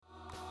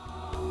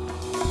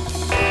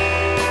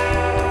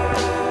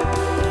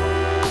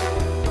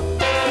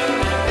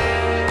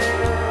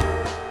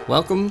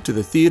Welcome to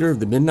the Theater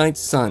of the Midnight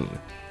Sun,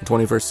 the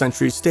 21st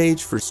century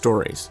stage for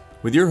stories,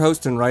 with your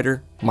host and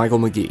writer, Michael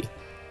McGee.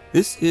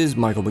 This is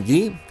Michael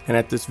McGee, and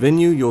at this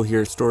venue you'll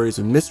hear stories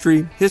of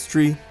mystery,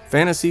 history,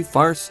 fantasy,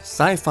 farce,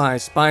 sci-fi,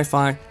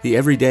 spy-fi, the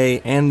everyday,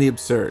 and the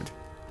absurd.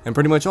 And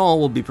pretty much all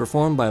will be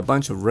performed by a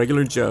bunch of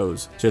regular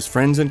Joes, just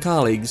friends and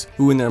colleagues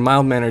who in their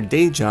mild-mannered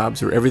day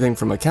jobs are everything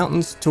from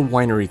accountants to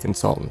winery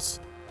consultants.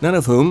 None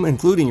of whom,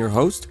 including your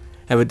host,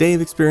 have a day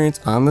of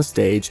experience on the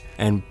stage,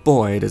 and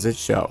boy does it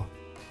show.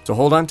 So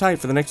hold on tight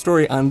for the next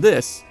story on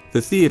this,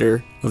 the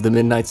Theater of the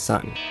Midnight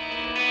Sun.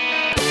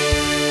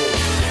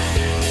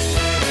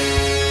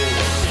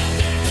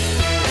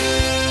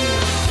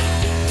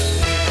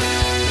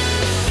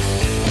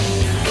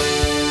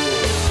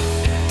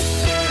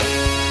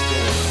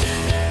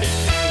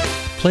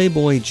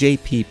 Playboy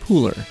J.P.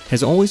 Pooler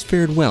has always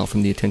fared well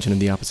from the attention of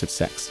the opposite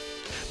sex.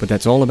 But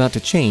that's all about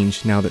to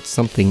change now that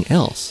something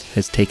else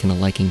has taken a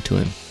liking to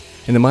him.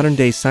 In the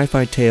modern-day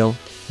sci-fi tale,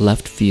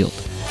 Left Field.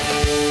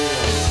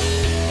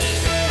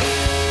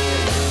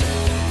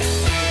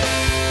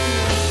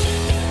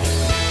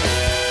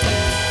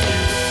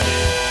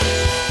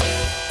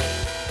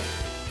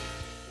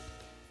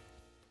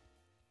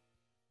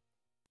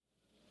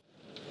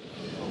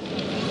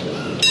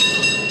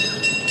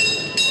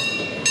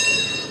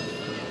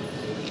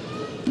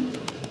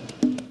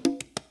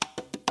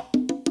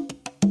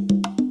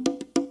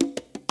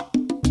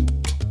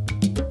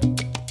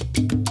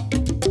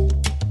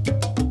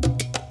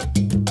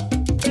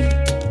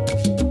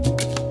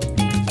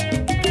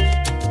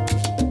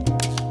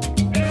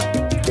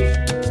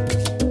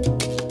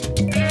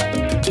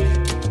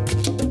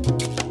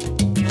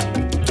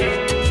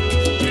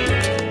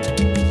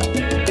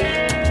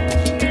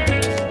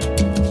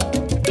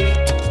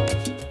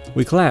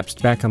 We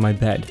collapsed back on my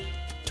bed,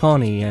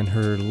 Tawny and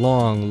her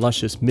long,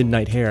 luscious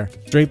midnight hair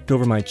draped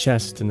over my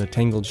chest in the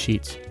tangled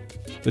sheets.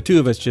 The two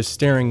of us just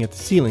staring at the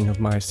ceiling of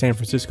my San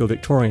Francisco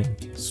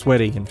Victorian,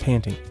 sweaty and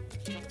panting.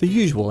 The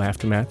usual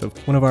aftermath of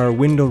one of our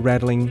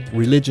window-rattling,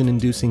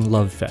 religion-inducing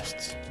love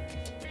fests.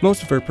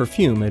 Most of her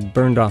perfume had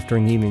burned off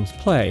during the evening's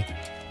play,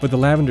 but the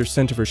lavender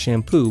scent of her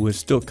shampoo was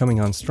still coming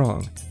on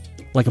strong,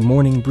 like a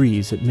morning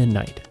breeze at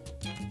midnight.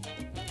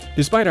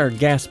 Despite our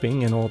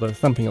gasping and all the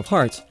thumping of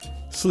hearts,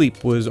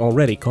 sleep was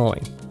already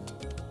calling.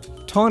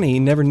 Tawny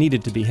never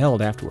needed to be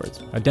held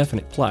afterwards, a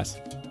definite plus.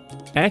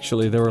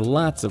 Actually, there were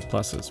lots of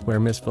pluses where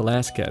Miss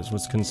Velasquez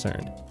was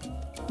concerned.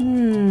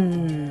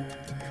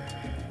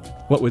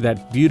 What with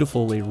that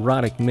beautiful,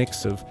 erotic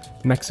mix of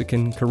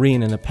Mexican,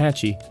 Korean, and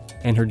Apache,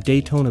 and her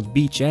Daytona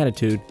Beach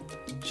attitude,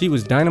 she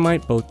was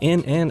dynamite both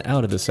in and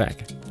out of the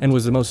sack, and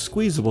was the most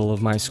squeezable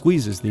of my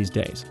squeezes these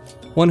days.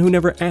 One who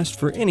never asked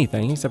for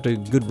anything except a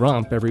good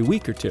romp every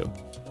week or two.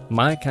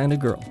 My kind of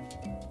girl.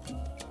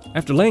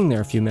 After laying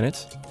there a few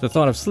minutes, the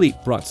thought of sleep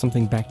brought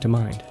something back to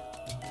mind.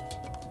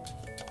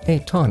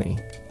 Hey, Tawny,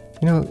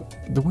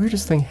 the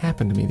weirdest thing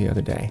happened to me the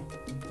other day.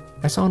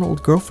 I saw an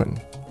old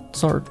girlfriend.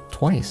 Saw her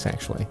twice,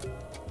 actually.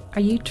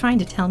 Are you trying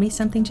to tell me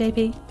something,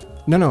 JP?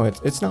 No,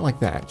 it's not like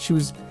that. She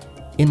was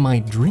in my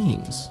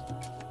dreams.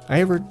 I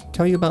ever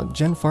tell you about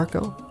Jen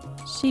Farco?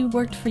 She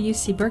worked for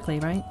UC Berkeley,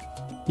 right?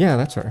 Yeah,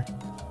 that's her.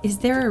 Is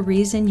there a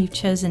reason you've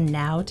chosen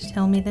now to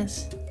tell me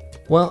this?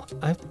 Well,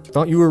 I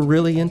thought you were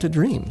really into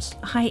dreams.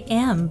 I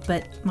am,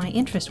 but my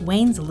interest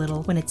wanes a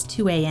little when it's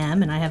 2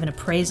 a.m. and I have an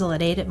appraisal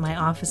at 8 at my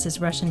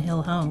office's Russian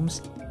Hill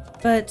Homes.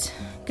 But,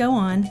 go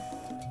on.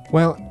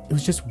 Well, it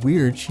was just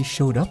weird she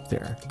showed up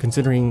there,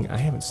 considering I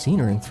haven't seen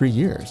her in 3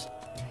 years.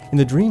 In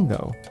the dream,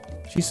 though,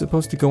 she's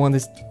supposed to go on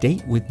this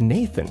date with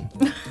Nathan.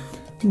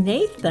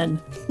 Nathan?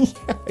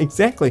 Yeah,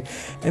 exactly.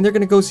 And they're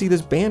going to go see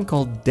this band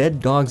called Dead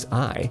Dog's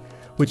Eye,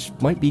 which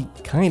might be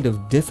kind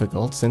of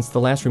difficult since the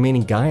last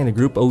remaining guy in the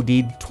group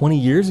OD'd 20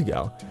 years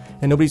ago,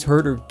 and nobody's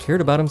heard or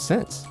cared about him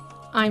since.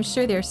 I'm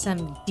sure there's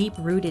some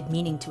deep-rooted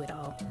meaning to it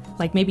all.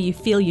 Like maybe you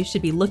feel you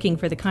should be looking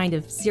for the kind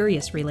of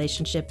serious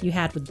relationship you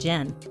had with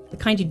Jen, the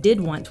kind you did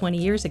want 20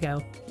 years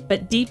ago.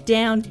 But deep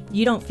down,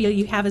 you don't feel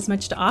you have as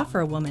much to offer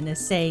a woman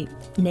as, say,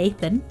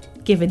 Nathan,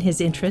 given his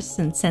interests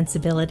and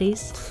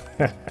sensibilities.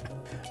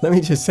 Let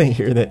me just say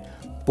here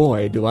that,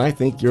 boy, do I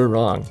think you're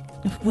wrong.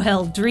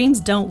 Well, dreams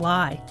don't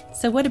lie.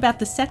 So what about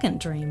the second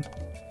dream?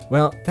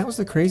 Well, that was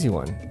the crazy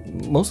one,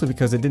 mostly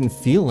because it didn't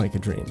feel like a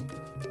dream.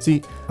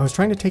 See, I was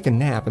trying to take a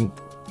nap, and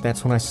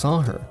that's when I saw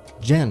her.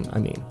 Jen, I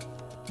mean.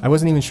 I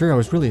wasn't even sure I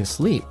was really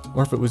asleep,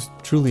 or if it was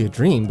truly a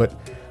dream, but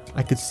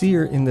I could see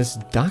her in this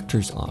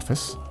doctor's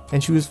office,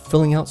 and she was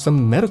filling out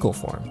some medical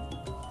form.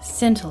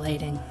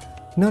 Scintillating.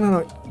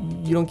 No,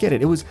 you don't get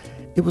it. It was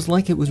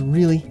like it was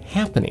really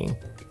happening,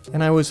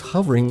 and I was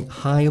hovering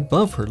high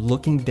above her,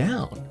 looking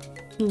down.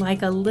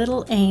 Like a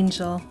little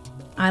angel.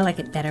 I like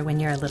it better when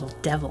you're a little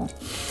devil.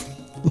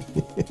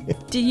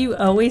 Do you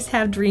always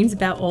have dreams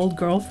about old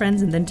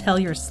girlfriends and then tell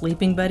your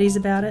sleeping buddies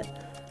about it?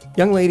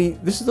 Young lady,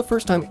 this is the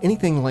first time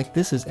anything like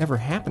this has ever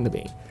happened to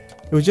me.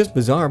 It was just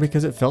bizarre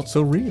because it felt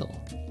so real.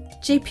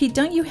 JP,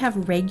 don't you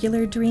have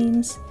regular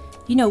dreams?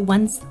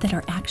 Ones that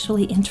are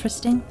actually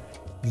interesting?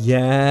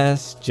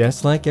 Yes,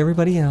 just like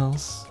everybody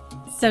else.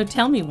 So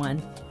tell me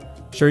one.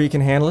 Sure you can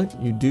handle it?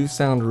 You do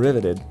sound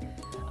riveted.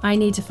 I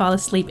need to fall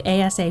asleep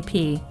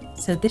ASAP,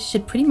 so this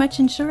should pretty much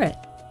ensure it.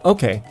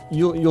 Okay,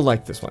 you'll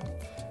like this one.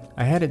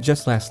 I had it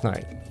just last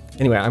night.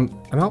 Anyway, I'm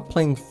out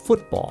playing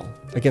football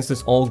against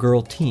this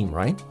all-girl team,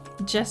 right?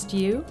 Just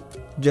you?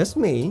 Just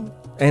me.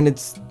 And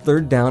it's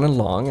third down and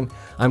long, and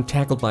I'm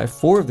tackled by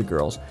 4 of the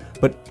girls.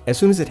 But as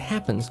soon as it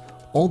happens,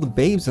 all the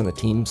babes on the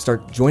team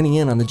start joining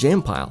in on the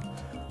jam pile.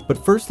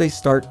 But first they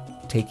start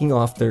taking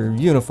off their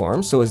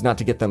uniforms so as not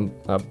to get them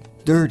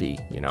dirty,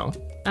 you know.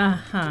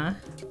 Uh-huh.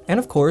 And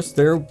of course,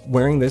 they're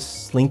wearing this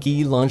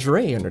slinky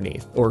lingerie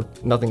underneath, or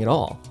nothing at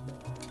all.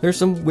 There's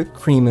some whipped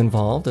cream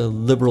involved, a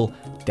liberal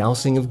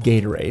dousing of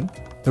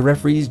Gatorade. The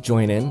referees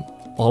join in,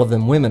 all of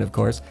them women, of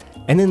course,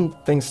 and then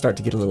things start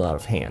to get a little out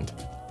of hand.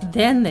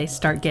 Then they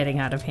start getting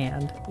out of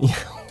hand.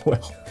 Yeah,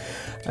 well,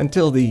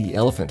 until the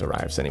elephant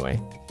arrives,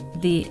 anyway.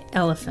 The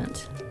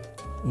elephant.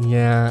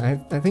 Yeah,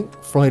 I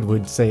think Freud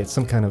would say it's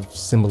some kind of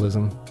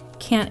symbolism.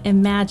 Can't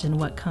imagine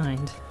what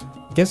kind.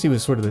 Guess he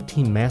was sort of the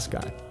team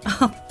mascot.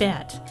 I'll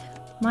bet.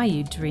 My,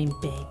 you dream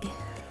big.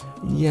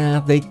 Yeah,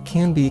 they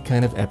can be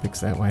kind of epics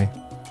that way.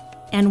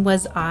 And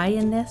was I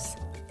in this?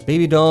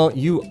 Baby doll,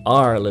 you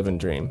are a living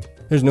dream.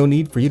 There's no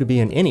need for you to be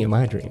in any of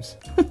my dreams.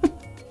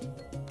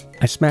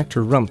 I smacked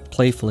her rump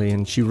playfully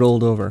and she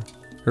rolled over,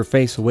 her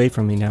face away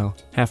from me now,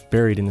 half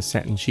buried in the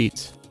satin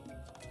sheets.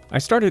 I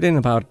started in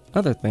about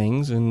other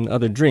things and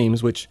other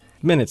dreams, which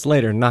minutes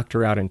later knocked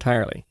her out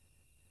entirely.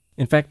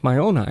 In fact, my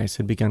own eyes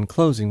had begun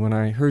closing when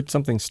I heard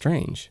something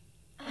strange.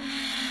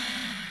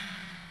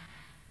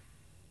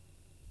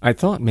 I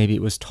thought maybe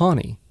it was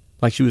Tawny,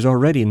 like she was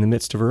already in the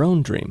midst of her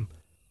own dream,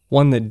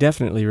 one that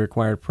definitely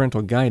required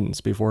parental guidance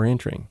before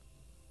entering.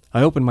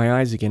 I opened my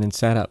eyes again and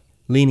sat up,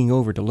 leaning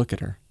over to look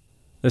at her.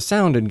 The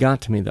sound had got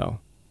to me, though,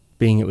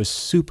 being it was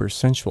super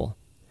sensual,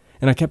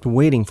 and I kept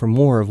waiting for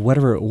more of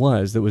whatever it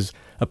was that was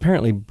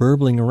apparently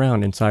burbling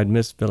around inside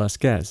Miss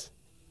Velasquez.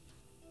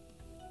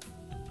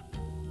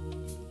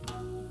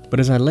 But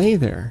as I lay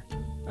there,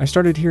 I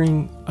started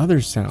hearing other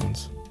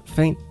sounds,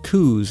 faint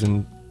coos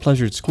and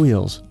pleasured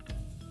squeals.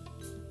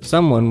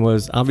 Someone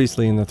was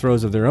obviously in the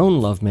throes of their own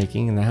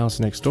lovemaking in the house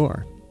next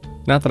door.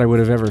 Not that I would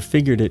have ever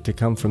figured it to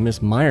come from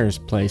Miss Meyer's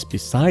place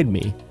beside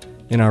me,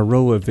 in our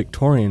row of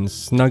Victorians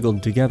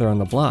snuggled together on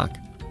the block.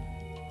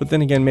 But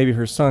then again, maybe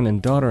her son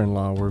and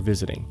daughter-in-law were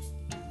visiting.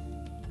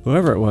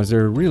 Whoever it was, they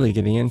were really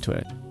getting into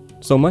it.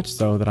 So much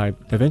so that I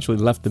eventually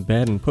left the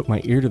bed and put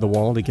my ear to the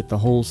wall to get the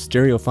whole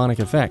stereophonic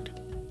effect.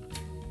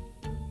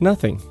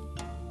 Nothing.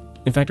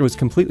 In fact, it was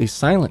completely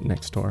silent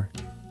next door.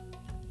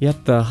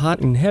 Yet the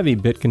hot and heavy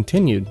bit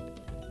continued,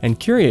 and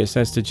curious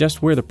as to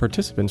just where the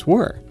participants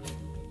were,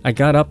 I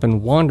got up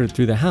and wandered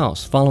through the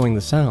house, following the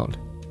sound.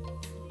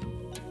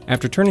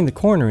 After turning the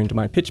corner into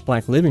my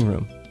pitch-black living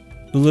room,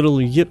 the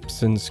little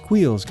yips and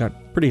squeals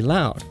got pretty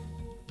loud,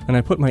 and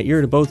I put my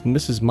ear to both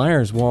Mrs.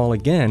 Meyer's wall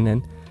again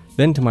and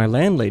then to my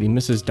landlady,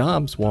 Mrs.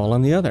 Dobbs' wall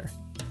on the other.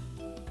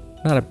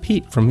 Not a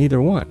peep from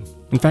either one.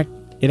 In fact,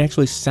 it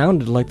actually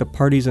sounded like the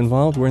parties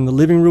involved were in the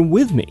living room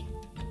with me.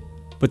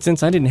 But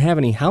since I didn't have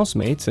any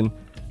housemates and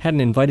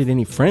hadn't invited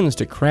any friends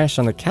to crash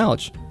on the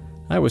couch,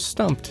 I was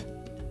stumped.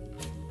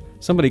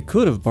 Somebody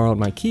could have borrowed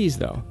my keys,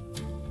 though,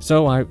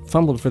 so I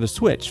fumbled for the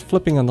switch,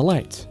 flipping on the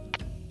lights.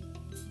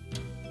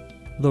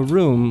 The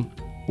room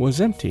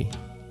was empty.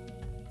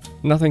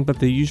 Nothing but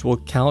the usual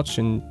couch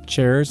and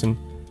chairs and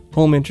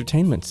home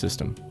entertainment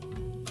system.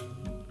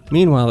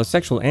 Meanwhile, the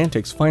sexual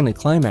antics finally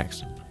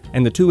climaxed,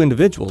 and the 2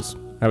 individuals,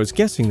 I was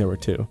guessing there were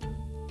 2,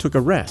 took a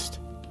rest,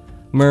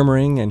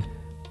 murmuring and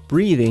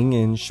breathing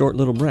in short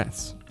little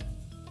breaths.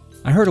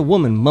 I heard a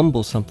woman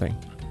mumble something.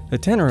 The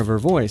tenor of her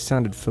voice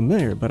sounded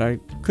familiar, but I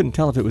couldn't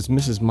tell if it was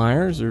Mrs.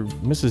 Myers or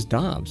Mrs.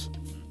 Dobbs.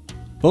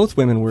 Both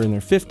women were in their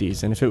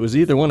 50s, and if it was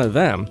either one of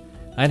them,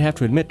 I'd have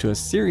to admit to a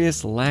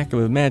serious lack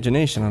of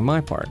imagination on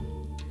my part.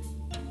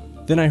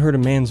 Then I heard a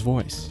man's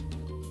voice.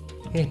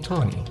 Hey,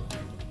 Tawny,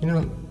 you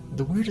know,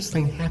 the weirdest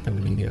thing happened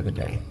to me the other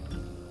day.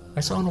 I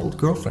saw an old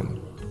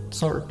girlfriend.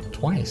 Saw her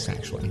twice,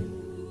 actually.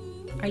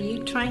 Are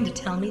you trying to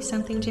tell me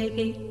something,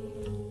 JP?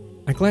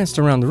 I glanced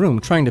around the room,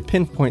 trying to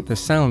pinpoint the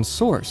sound's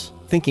source,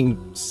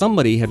 thinking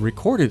somebody had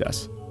recorded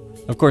us.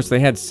 Of course, they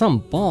had some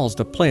balls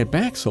to play it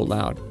back so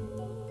loud.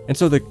 And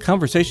so the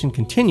conversation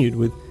continued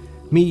with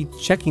me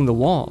checking the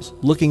walls,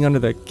 looking under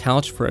the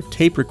couch for a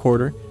tape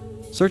recorder,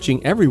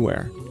 searching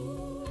everywhere.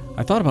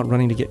 I thought about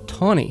running to get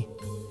Tawny.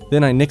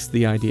 Then I nixed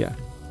the idea,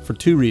 for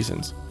 2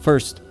 reasons.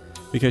 First,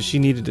 because she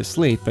needed to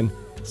sleep, and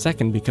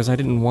second, because I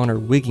didn't want her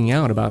wigging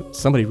out about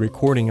somebody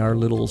recording our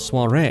little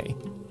soiree.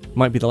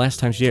 Might be the last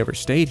time she ever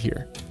stayed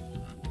here.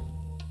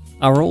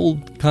 Our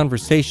old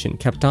conversation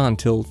kept on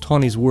till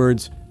Tawny's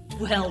words,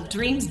 Well,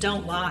 dreams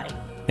don't lie.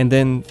 and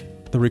then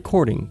the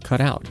recording cut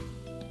out.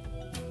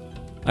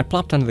 I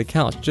plopped onto the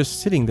couch,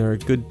 just sitting there a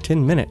good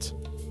 10 minutes,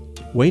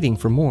 waiting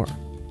for more.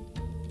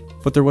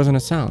 But there wasn't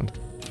a sound.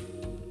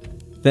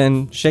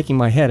 Then, shaking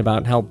my head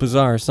about how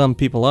bizarre some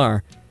people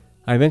are,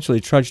 I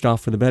eventually trudged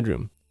off for the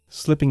bedroom,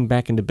 slipping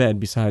back into bed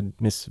beside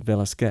Miss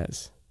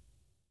Velasquez.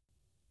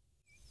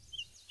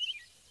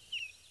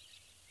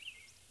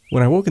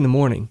 When I woke in the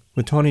morning,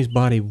 with Tawny's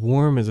body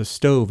warm as a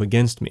stove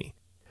against me,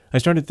 I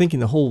started thinking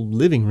the whole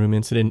living room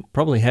incident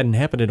probably hadn't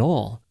happened at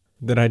all,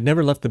 that I'd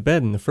never left the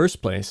bed in the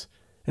first place,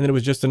 and that it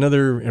was just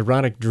another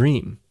erotic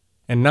dream,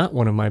 and not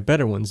one of my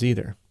better ones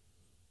either.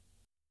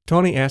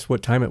 Tawny asked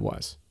what time it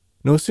was.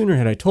 No sooner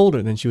had I told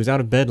her than she was out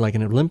of bed like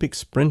an Olympic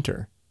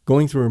sprinter,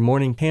 going through her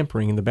morning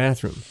pampering in the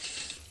bathroom.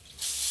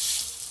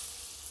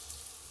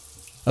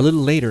 A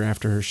little later,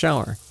 after her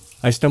shower,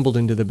 I stumbled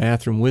into the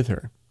bathroom with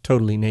her,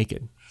 totally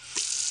naked.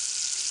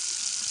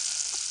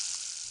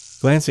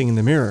 Glancing in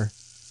the mirror,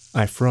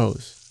 I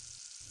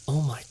froze.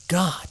 Oh my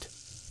God!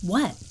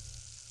 What?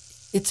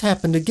 It's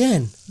happened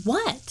again.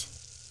 What?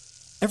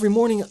 Every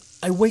morning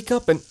I wake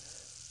up and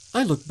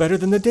I look better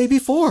than the day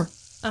before.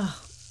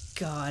 Oh,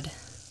 God.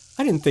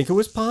 I didn't think it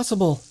was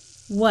possible.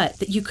 What,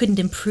 that you couldn't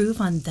improve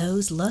on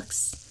those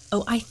looks?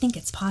 Oh, I think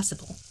it's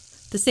possible.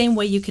 The same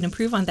way you can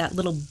improve on that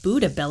little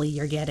Buddha belly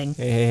you're getting.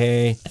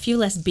 Hey. A few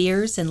less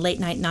beers and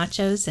late-night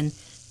nachos and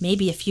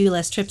maybe a few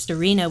less trips to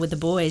Reno with the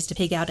boys to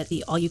pig out at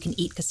the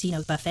all-you-can-eat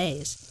casino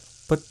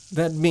buffets. But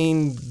that'd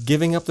mean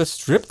giving up the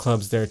strip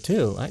clubs there,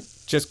 too. I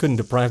just couldn't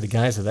deprive the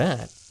guys of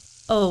that.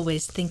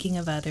 Always thinking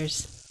of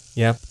others.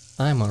 Yep,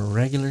 I'm a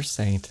regular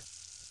saint.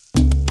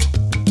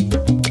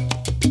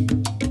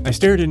 I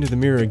stared into the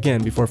mirror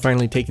again before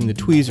finally taking the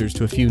tweezers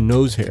to a few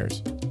nose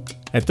hairs.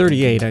 At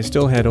 38, I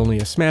still had only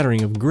a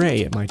smattering of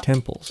gray at my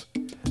temples.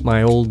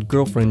 My old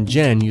girlfriend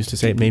Jen used to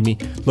say it made me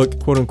look,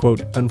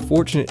 quote-unquote,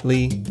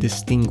 unfortunately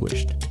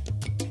distinguished,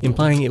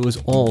 implying it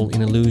was all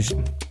an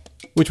illusion.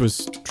 Which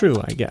was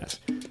true, I guess.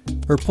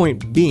 Her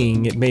point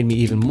being it made me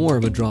even more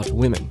of a draw to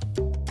women.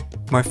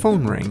 My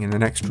phone rang in the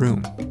next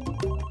room.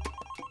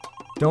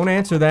 Don't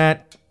answer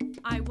that.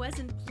 I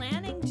wasn't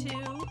planning to.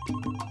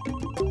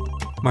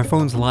 My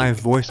phone's live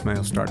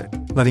voicemail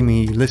started, letting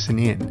me listen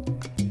in,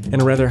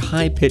 and a rather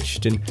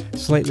high-pitched and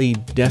slightly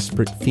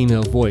desperate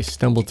female voice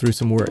stumbled through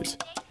some words,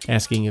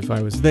 asking if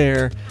I was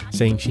there,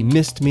 saying she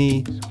missed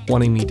me,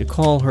 wanting me to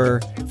call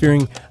her,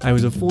 fearing I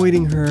was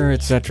avoiding her,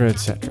 etc.,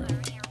 etc.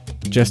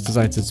 Just as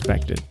I'd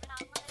suspected.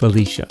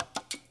 Felicia.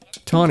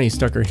 Tawny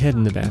stuck her head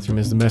in the bathroom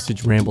as the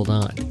message rambled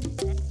on.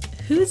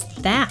 Who's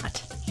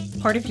that?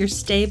 Part of your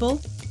stable?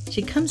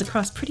 She comes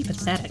across pretty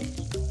pathetic.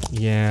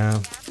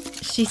 Yeah.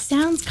 She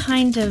sounds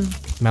kind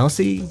of...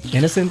 Mousy?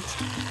 Innocent?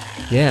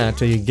 Yeah,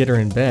 until you get her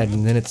in bed,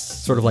 and then it's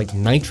sort of like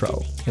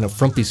Nitro in a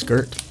frumpy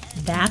skirt.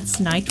 That's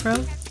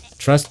Nitro?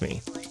 Trust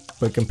me.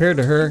 But compared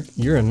to her,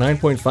 you're a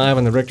 9.5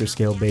 on the Richter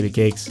scale, baby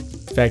cakes.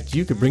 In fact,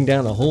 you could bring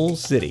down a whole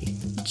city.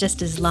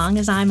 Just as long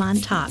as I'm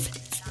on top.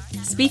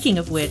 Speaking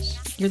of which,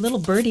 your little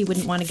birdie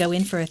wouldn't want to go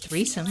in for a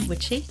threesome,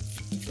 would she?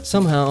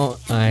 Somehow,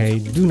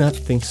 I do not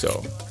think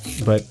so.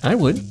 But I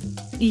would.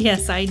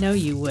 Yes, I know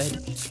you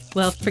would.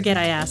 Well, forget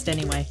I asked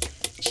anyway.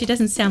 She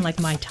doesn't sound like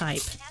my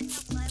type.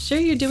 Sure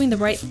you're doing the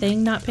right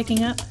thing not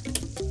picking up?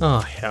 Oh,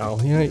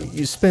 hell.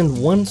 You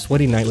spend one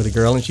sweaty night with a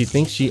girl and she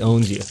thinks she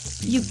owns you.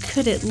 You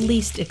could at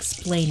least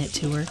explain it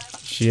to her.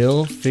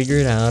 She'll figure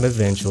it out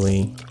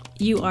eventually.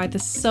 You are the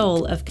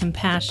soul of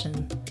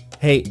compassion.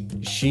 Hey,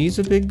 she's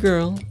a big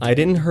girl. I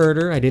didn't hurt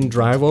her. I didn't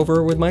drive over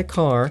her with my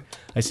car.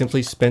 I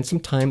simply spent some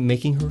time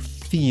making her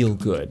feel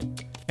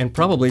good. And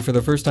probably for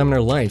the first time in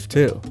her life,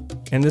 too.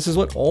 And this is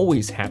what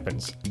always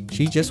happens.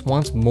 She just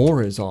wants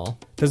more is all.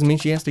 Doesn't mean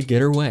she has to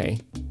get her way.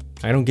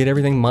 I don't get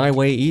everything my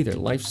way either.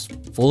 Life's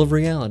full of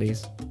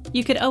realities.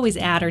 You could always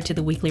add her to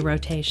the weekly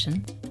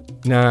rotation.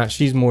 Nah,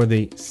 she's more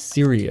the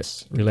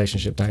serious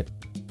relationship type.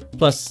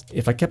 Plus,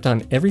 if I kept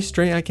on every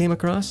stray I came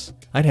across,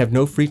 I'd have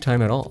no free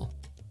time at all.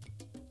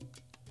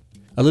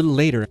 A little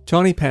later,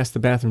 Tawny passed the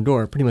bathroom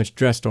door pretty much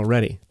dressed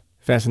already,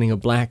 fastening a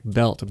black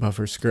belt above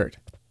her skirt.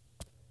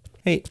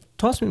 Hey,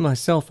 toss me my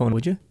cell phone,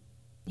 would you?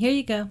 Here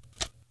you go.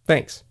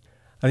 Thanks.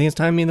 I think it's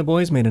time me and the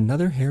boys made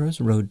another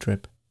Harrah's road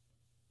trip.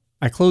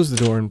 I closed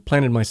the door and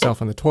planted myself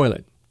on the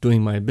toilet,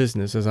 doing my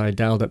business as I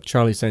dialed up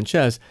Charlie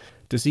Sanchez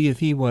to see if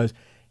he was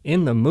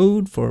in the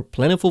mood for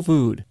plentiful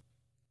food.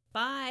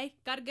 Bye.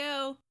 Gotta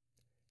go.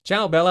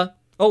 Ciao, Bella.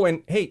 Oh,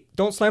 and hey,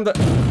 don't slam the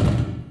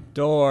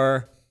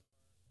door.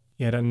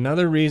 Yet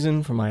another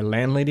reason for my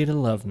landlady to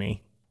love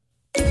me.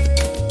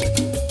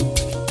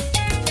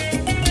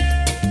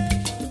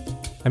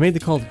 I made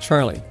the call to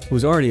Charlie, who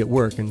was already at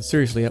work and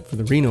seriously up for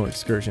the Reno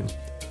excursion.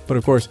 But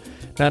of course,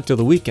 not till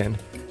the weekend,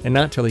 and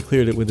not till he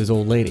cleared it with his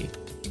old lady.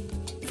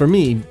 For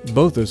me,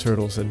 both those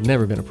hurdles had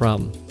never been a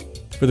problem.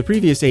 For the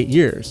previous 8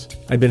 years,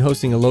 I'd been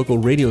hosting a local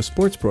radio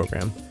sports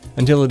program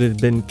until it had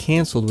been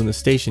canceled when the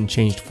station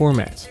changed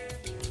formats.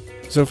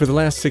 So for the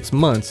last 6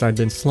 months, I'd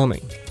been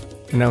slumming,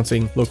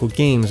 announcing local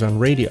games on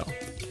radio,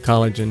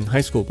 college and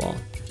high school ball,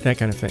 that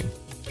kind of thing.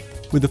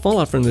 With the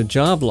fallout from the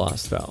job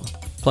loss, though,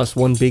 plus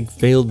one big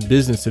failed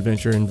business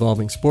adventure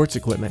involving sports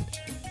equipment,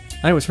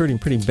 I was hurting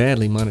pretty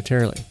badly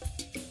monetarily.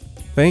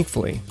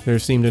 Thankfully, there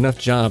seemed enough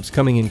jobs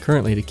coming in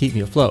currently to keep me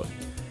afloat,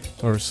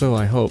 or so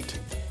I hoped.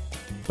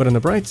 But on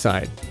the bright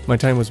side, my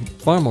time was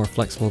far more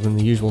flexible than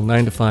the usual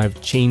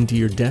 9-to-5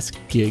 chained-to-your-desk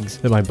gigs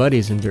that my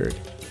buddies endured,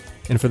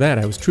 and for that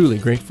I was truly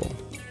grateful.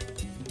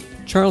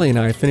 Charlie and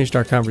I finished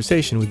our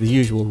conversation with the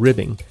usual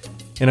ribbing,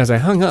 and as I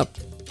hung up,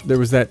 there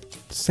was that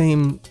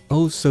same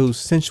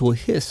oh-so-sensual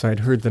hiss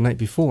I'd heard the night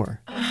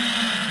before.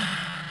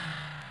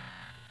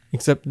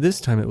 Except this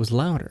time it was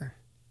louder.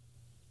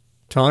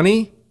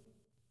 "Tawny?"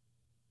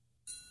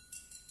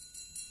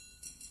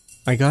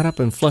 I got up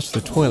and flushed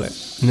the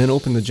toilet, and then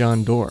opened the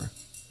John door.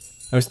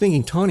 I was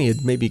thinking Tawny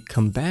had maybe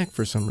come back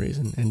for some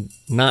reason, and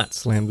not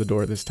slammed the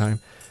door this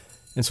time,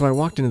 and so I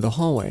walked into the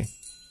hallway.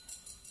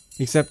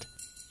 Except,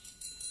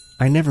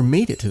 I never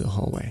made it to the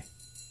hallway.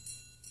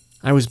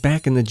 I was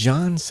back in the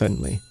John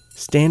suddenly,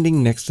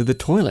 standing next to the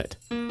toilet.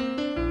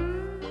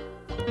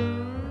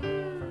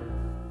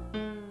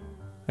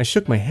 I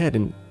shook my head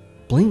and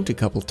blinked a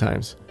couple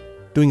times,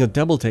 doing a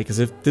double take as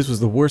if this was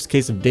the worst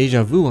case of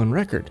deja vu on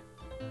record.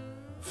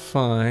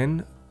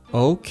 Fine,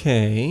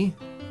 okay.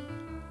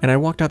 And I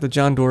walked out the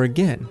John door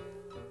again,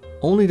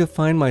 only to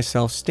find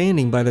myself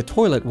standing by the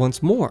toilet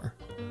once more,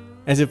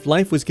 as if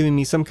life was giving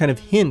me some kind of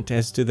hint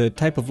as to the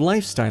type of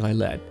lifestyle I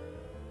led.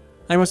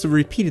 I must have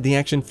repeated the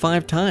action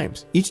 5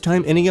 times, each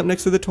time ending up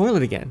next to the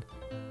toilet again.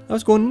 I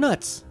was going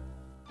nuts.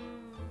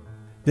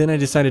 Then I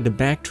decided to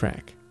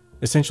backtrack,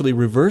 essentially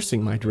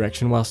reversing my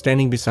direction while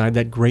standing beside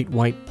that great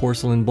white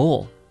porcelain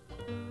bowl.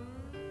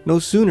 No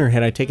sooner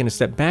had I taken a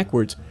step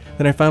backwards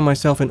than I found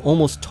myself in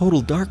almost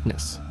total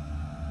darkness.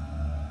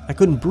 I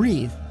couldn't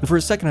breathe, and for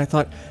a second I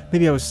thought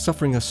maybe I was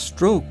suffering a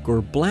stroke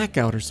or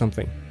blackout or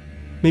something.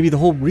 Maybe the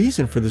whole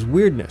reason for this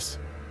weirdness.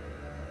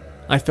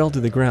 I fell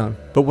to the ground,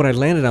 but what I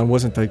landed on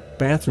wasn't the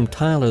bathroom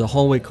tile or the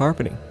hallway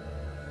carpeting.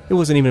 It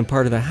wasn't even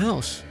part of the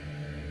house.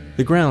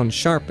 The ground,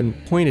 sharp and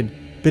pointed,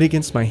 bit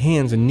against my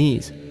hands and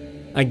knees.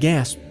 I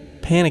gasped,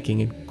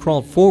 panicking, and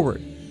crawled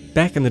forward,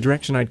 back in the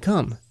direction I'd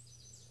come.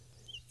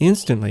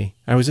 Instantly,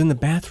 I was in the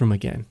bathroom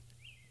again.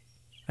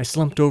 I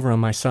slumped over on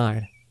my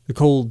side, the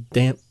cold,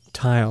 damp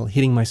tile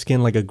hitting my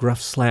skin like a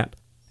gruff slap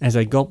as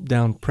I gulped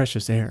down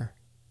precious air.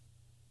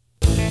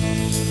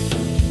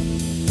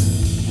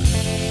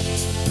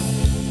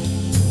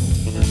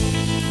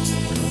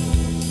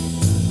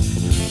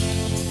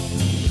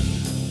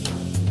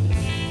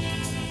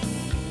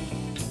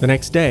 The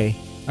next day,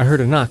 I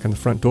heard a knock on the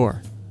front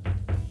door.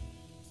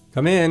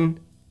 "Come in.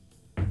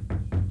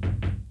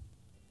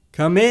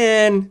 Come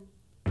in!"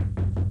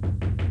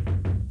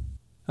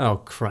 Oh,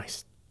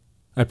 Christ.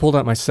 I pulled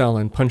out my cell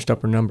and punched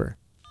up her number.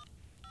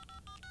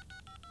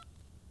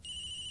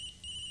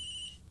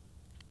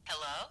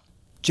 Hello?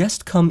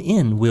 "Just come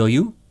in, will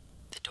you?"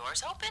 The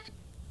door's open?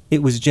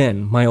 It was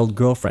Jen, my old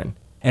girlfriend,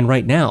 and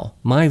right now,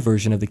 my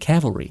version of the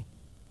cavalry.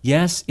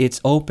 Yes,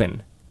 it's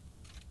open.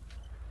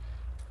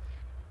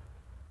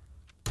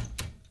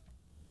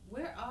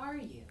 Where are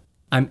you?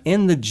 I'm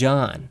in the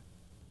John.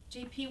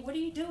 JP, what are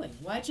you doing?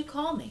 Why'd you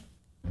call me?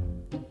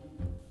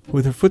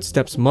 With her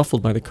footsteps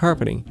muffled by the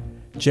carpeting,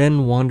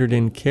 Jen wandered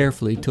in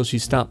carefully till she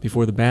stopped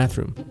before the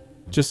bathroom,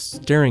 just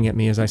staring at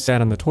me as I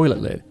sat on the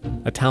toilet lid,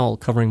 a towel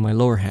covering my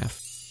lower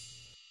half.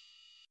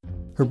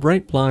 Her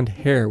bright blonde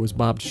hair was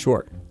bobbed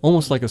short,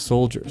 almost like a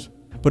soldier's,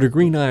 but her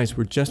green eyes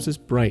were just as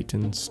bright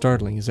and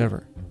startling as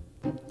ever.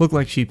 Looked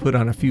like she put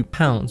on a few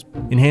pounds,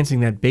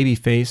 enhancing that baby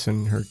face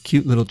and her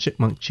cute little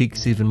chipmunk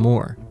cheeks even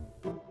more.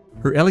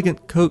 Her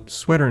elegant coat,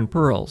 sweater, and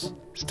pearls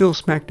still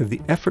smacked of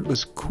the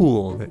effortless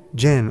cool that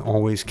Jen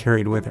always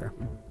carried with her,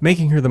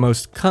 making her the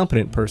most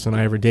competent person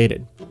I ever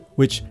dated,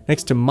 which,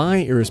 next to my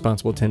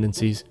irresponsible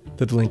tendencies,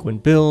 the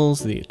delinquent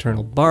bills, the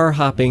eternal bar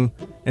hopping,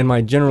 and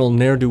my general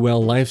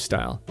ne'er-do-well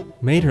lifestyle,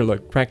 made her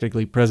look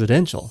practically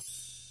presidential.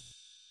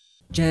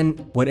 "Jen,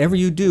 whatever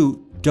you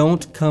do,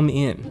 don't come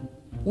in."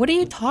 What are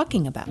you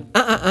talking about?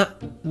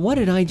 What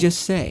did I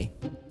just say?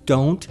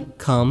 Don't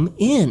come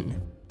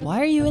in. Why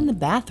are you in the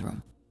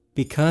bathroom?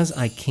 Because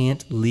I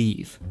can't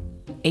leave.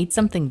 Ate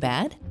something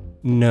bad?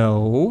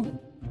 No.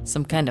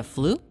 Some kind of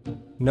flu?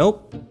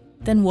 Nope.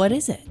 Then what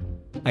is it?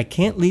 I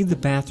can't leave the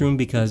bathroom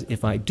because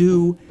if I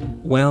do,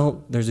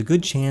 well, there's a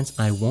good chance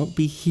I won't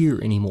be here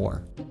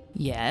anymore.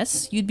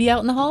 Yes, you'd be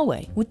out in the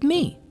hallway with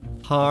me.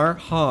 Har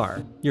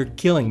har. You're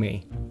killing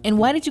me. And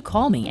why did you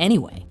call me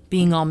anyway,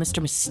 being all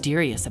Mr.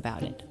 Mysterious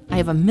about it? I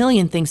have a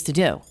million things to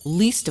do,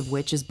 least of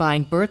which is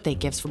buying birthday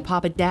gifts for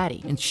Papa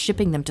Daddy and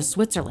shipping them to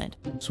Switzerland.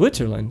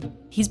 Switzerland?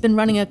 He's been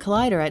running a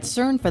collider at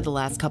CERN for the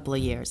last couple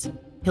of years.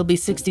 He'll be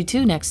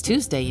 62 next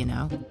Tuesday, you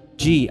know.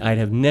 Gee, I'd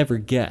have never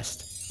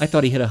guessed. I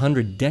thought he hit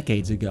 100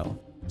 decades ago.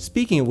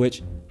 Speaking of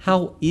which,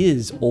 how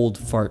is old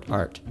fart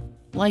art?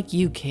 Like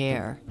you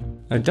care.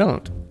 I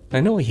don't. I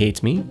know he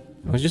hates me.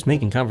 I was just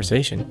making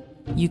conversation.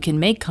 You can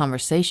make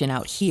conversation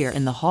out here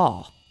in the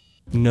hall.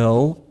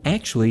 No,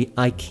 actually,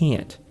 I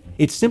can't.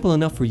 It's simple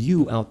enough for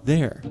you out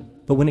there.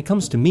 But when it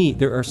comes to me,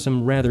 there are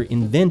some rather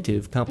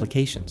inventive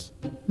complications.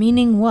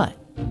 Meaning what?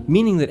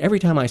 Meaning that every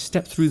time I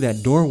step through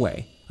that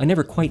doorway, I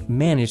never quite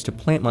manage to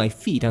plant my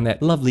feet on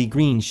that lovely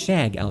green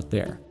shag out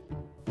there.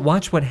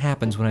 Watch what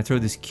happens when I throw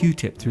this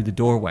Q-tip through the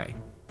doorway.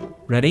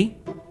 Ready?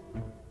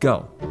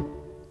 Go.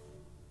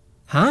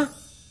 Huh?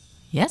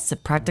 Yes,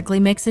 it practically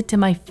makes it to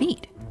my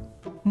feet.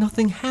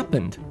 Nothing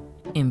happened.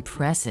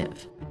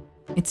 Impressive.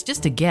 It's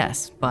just a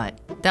guess, but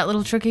that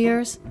little trick of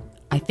yours?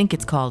 I think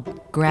it's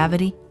called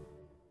gravity.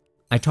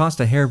 I tossed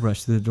a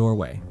hairbrush through the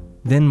doorway,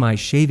 then my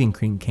shaving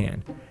cream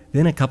can,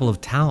 then a couple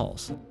of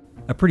towels.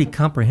 A pretty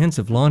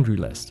comprehensive laundry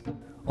list,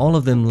 all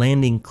of them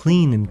landing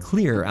clean and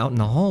clear out in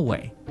the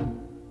hallway.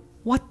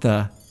 What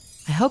the?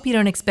 I hope you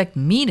don't expect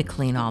me to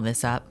clean all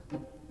this up.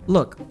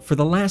 Look, for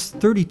the last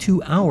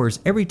 32 hours,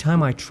 every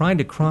time I tried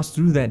to cross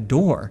through that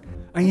door,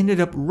 I ended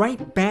up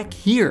right back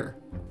here.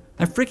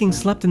 I freaking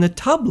slept in the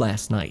tub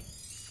last night.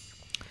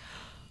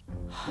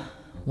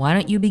 Why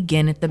don't you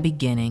begin at the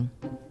beginning?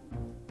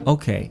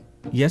 Okay,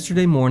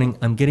 yesterday morning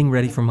I'm getting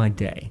ready for my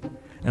day,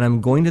 and I'm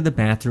going to the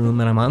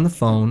bathroom and I'm on the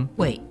phone.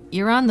 Wait,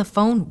 you're on the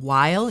phone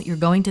while you're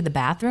going to the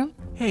bathroom?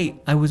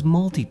 Hey, I was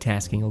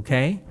multitasking,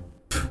 okay?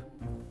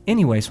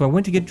 Anyway, so I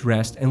went to get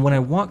dressed, and when I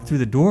walked through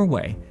the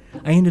doorway,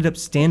 I ended up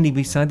standing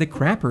beside the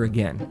crapper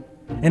again.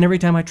 And every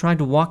time I tried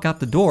to walk out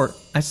the door,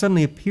 I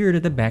suddenly appeared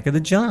at the back of the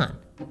John.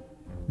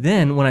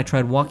 Then, when I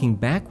tried walking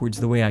backwards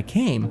the way I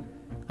came,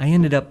 I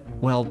ended up,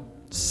 well,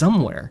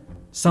 somewhere.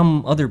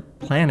 Some other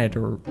planet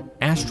or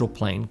astral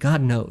plane,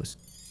 God knows.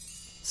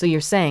 So you're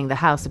saying the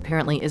house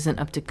apparently isn't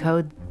up to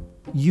code?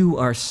 You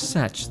are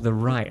such the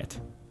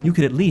riot. You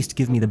could at least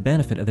give me the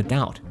benefit of the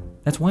doubt.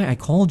 That's why I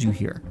called you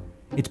here.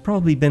 It's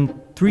probably been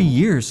 3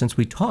 years since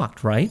we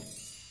talked, right?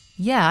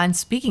 Yeah, and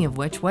speaking of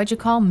which, why'd you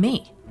call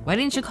me? Why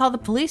didn't you call the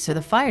police or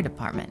the fire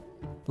department?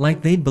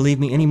 Like they'd believe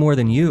me any more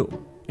than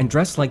you. And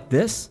dressed like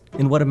this,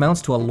 in what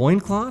amounts to a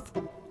loincloth?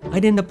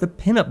 I'd end up the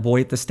pinup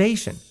boy at the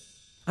station.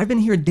 I've been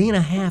here a day and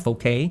a half,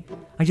 okay?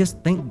 I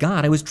just thank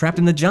God I was trapped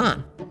in the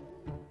John.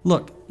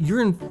 Look,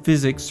 you're in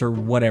physics or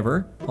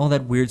whatever, all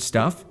that weird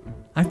stuff.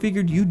 I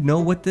figured you'd know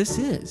what this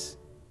is.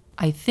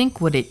 I think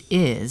what it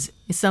is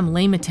some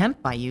lame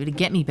attempt by you to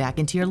get me back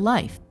into your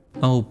life.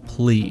 Oh,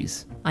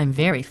 please. I'm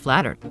very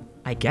flattered,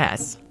 I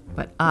guess,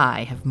 but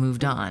I have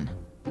moved on.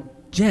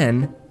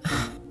 Jen,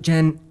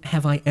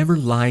 have I ever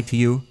lied to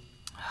you?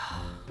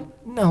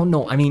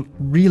 No, I mean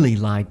really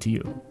lied to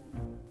you.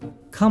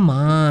 Come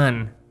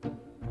on.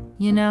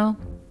 You know,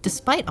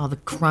 despite all the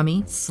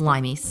crummy,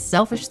 slimy,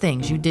 selfish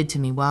things you did to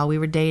me while we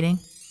were dating,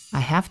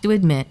 I have to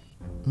admit,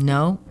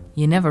 no,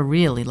 you never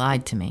really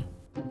lied to me.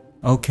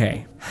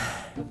 Okay.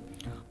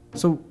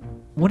 So,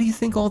 what do you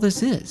think all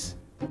this is?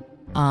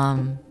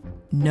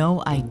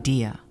 No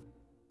idea.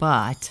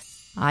 But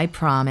I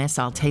promise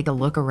I'll take a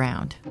look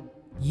around.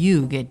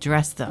 You get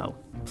dressed though,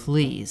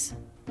 please.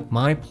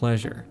 My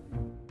pleasure.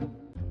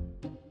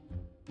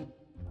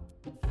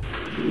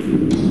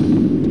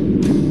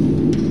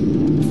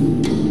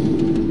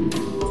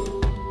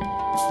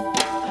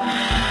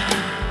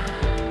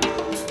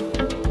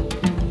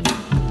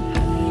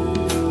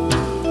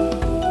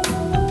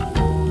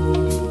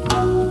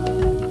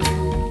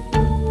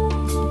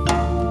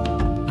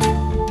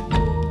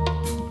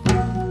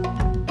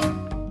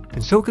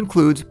 So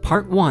concludes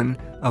part 1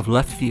 of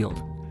Left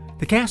Field.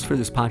 The cast for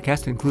this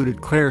podcast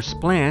included Claire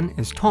Splan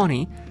as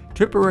Tawny,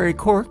 Tipperary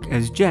Cork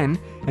as Jen,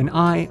 and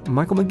I,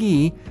 Michael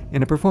McGee,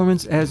 in a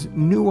performance as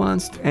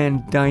nuanced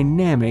and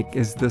dynamic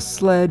as the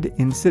sled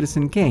in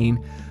Citizen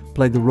Kane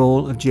played the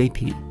role of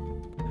J.P.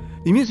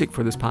 The music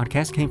for this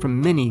podcast came from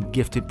many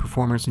gifted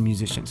performers and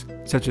musicians,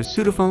 such as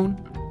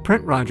Pseudophone,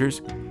 Prent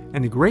Rodgers,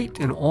 and the great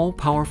and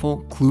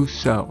all-powerful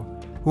Clouseaux,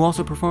 who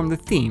also performed the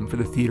theme for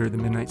the Theater of the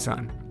Midnight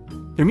Sun.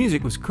 Their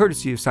music was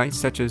courtesy of sites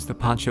such as the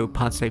Podshow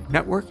Podsafe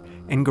Network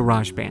and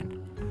GarageBand.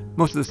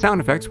 Most of the sound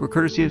effects were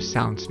courtesy of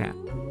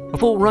SoundSnap. A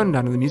full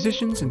rundown of the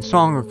musicians and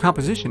song or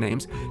composition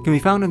names can be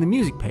found on the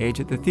music page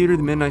at the Theater of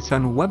the Midnight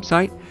Sun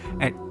website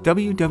at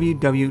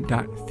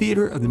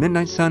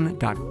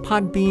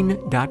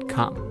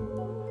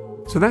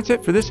www.theaterofthemidnightsun.podbean.com. So that's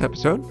it for this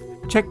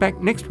episode. Check back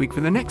next week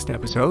for the next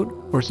episode,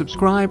 or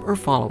subscribe or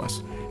follow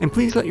us. And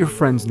please let your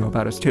friends know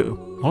about us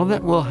too. All of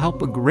that will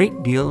help a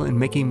great deal in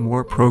making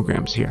more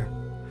programs here.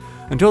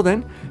 Until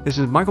then, this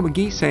is Michael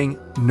McGee saying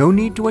no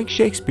need to wake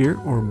Shakespeare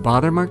or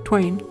bother Mark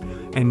Twain,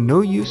 and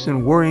no use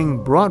in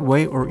worrying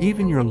Broadway or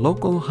even your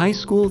local high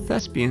school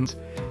thespians.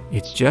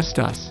 It's just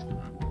us,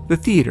 the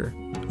Theater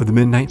of the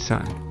Midnight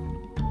Sun.